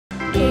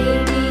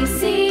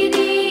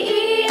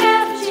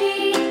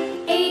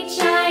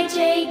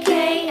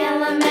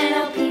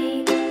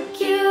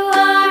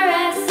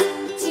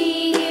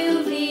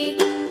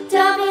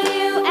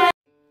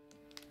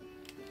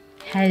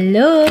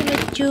Hello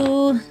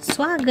बच्चों,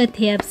 स्वागत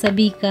है आप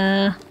सभी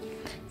का।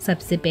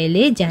 सबसे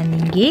पहले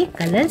जानेंगे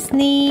कलर्स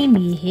नेम।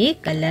 ये है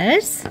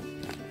colours: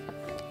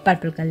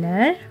 purple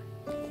colour,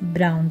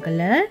 brown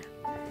colour,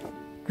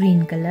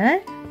 green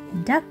colour,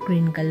 dark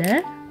green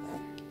colour,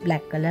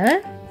 black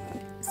colour,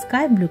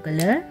 sky blue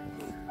colour,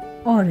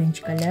 orange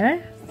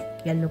colour,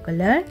 yellow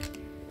colour,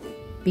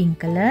 pink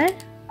colour,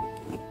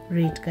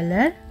 red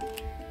colour,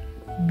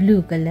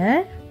 blue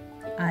colour.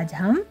 आज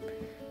हम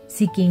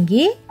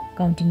सीखेंगे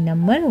काउंटिंग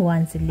नंबर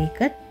 1 से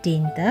लेकर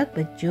 10 तक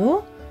बच्चों,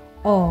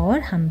 और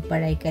हम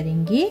पढ़ाई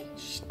करेंगे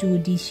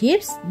 2D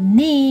शेप्स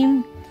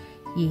नेम।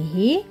 ये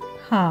है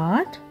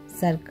heart,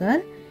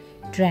 circle,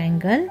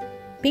 triangle,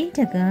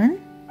 pentagon,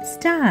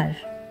 star.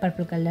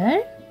 Purple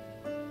colour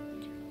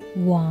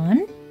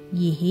 1,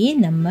 ये है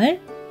नंबर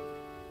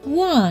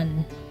 1।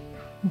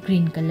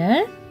 ग्रीन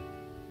कलर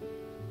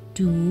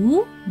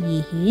 2, ये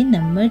है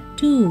नंबर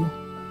 2।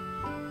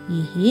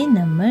 ये है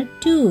नंबर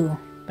 2।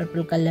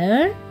 पर्पल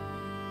कलर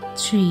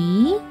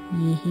 3,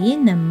 ये है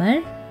नंबर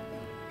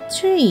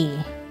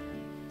 3।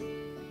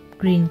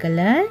 ग्रीन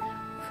कलर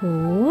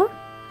 4,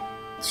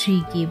 3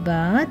 के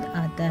बाद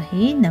आता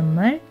है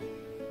नंबर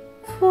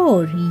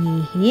 4, ये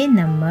है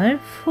नंबर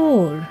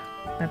 4।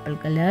 पर्पल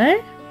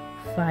कलर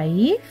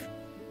 5,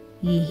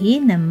 ये है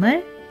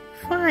नंबर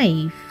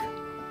 5।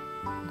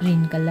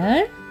 ग्रीन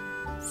कलर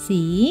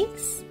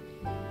 6,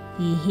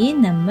 ये है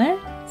नंबर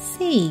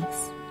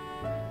 6।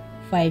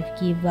 5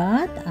 के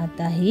बाद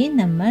आता है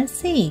नंबर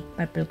 6।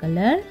 पर्पल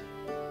कलर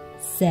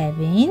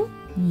 7,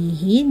 ये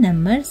है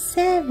नंबर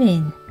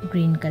 7।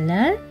 ग्रीन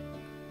कलर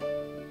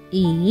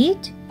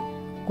 8,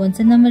 कौन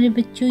सा नंबर है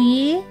बच्चों?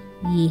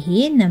 ये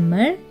है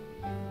नंबर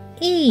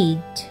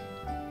 8।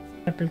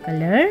 पर्पल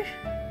कलर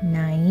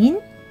 9,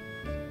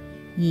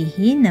 ये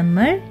है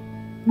नंबर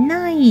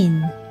 9।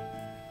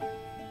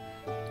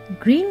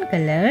 ग्रीन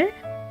कलर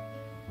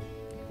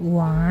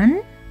 1,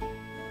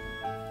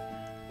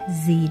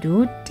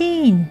 0,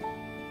 10,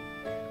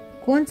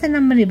 कौन सा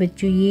नंबर है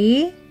बच्चों?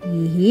 ये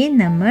है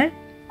number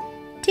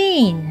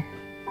 10।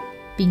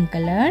 Pink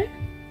colour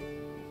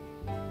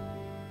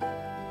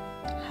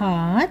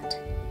heart,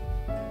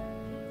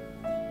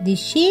 the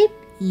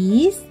shape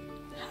is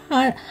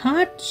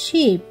heart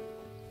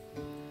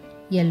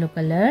shape. Yellow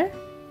colour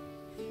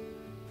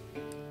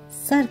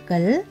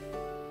circle,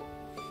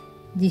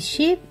 the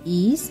shape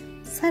is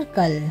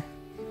circle.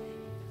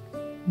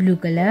 Blue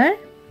colour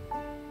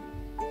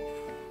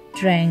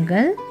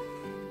triangle,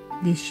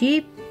 the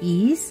shape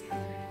is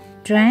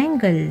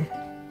triangle.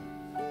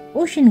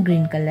 Ocean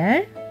green color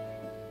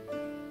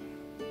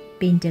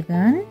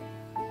pentagon,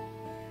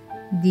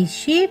 the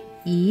shape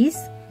is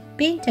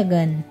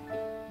pentagon.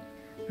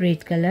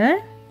 Red color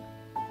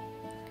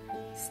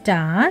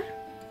star,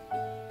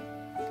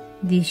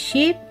 the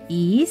shape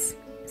is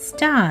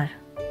star.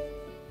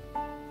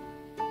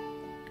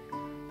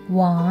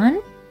 1,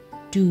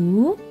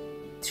 2,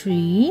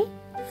 3,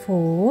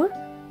 4,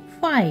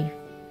 5,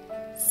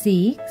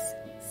 6,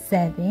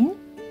 7,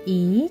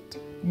 8,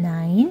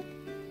 9,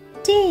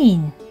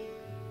 10.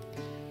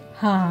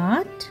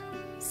 Heart,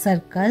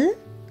 circle,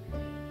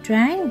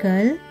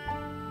 triangle,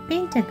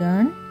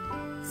 pentagon,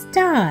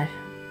 star.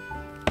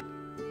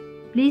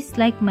 Please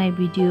like my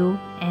video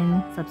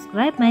and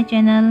subscribe my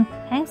channel.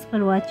 Thanks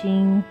for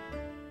watching.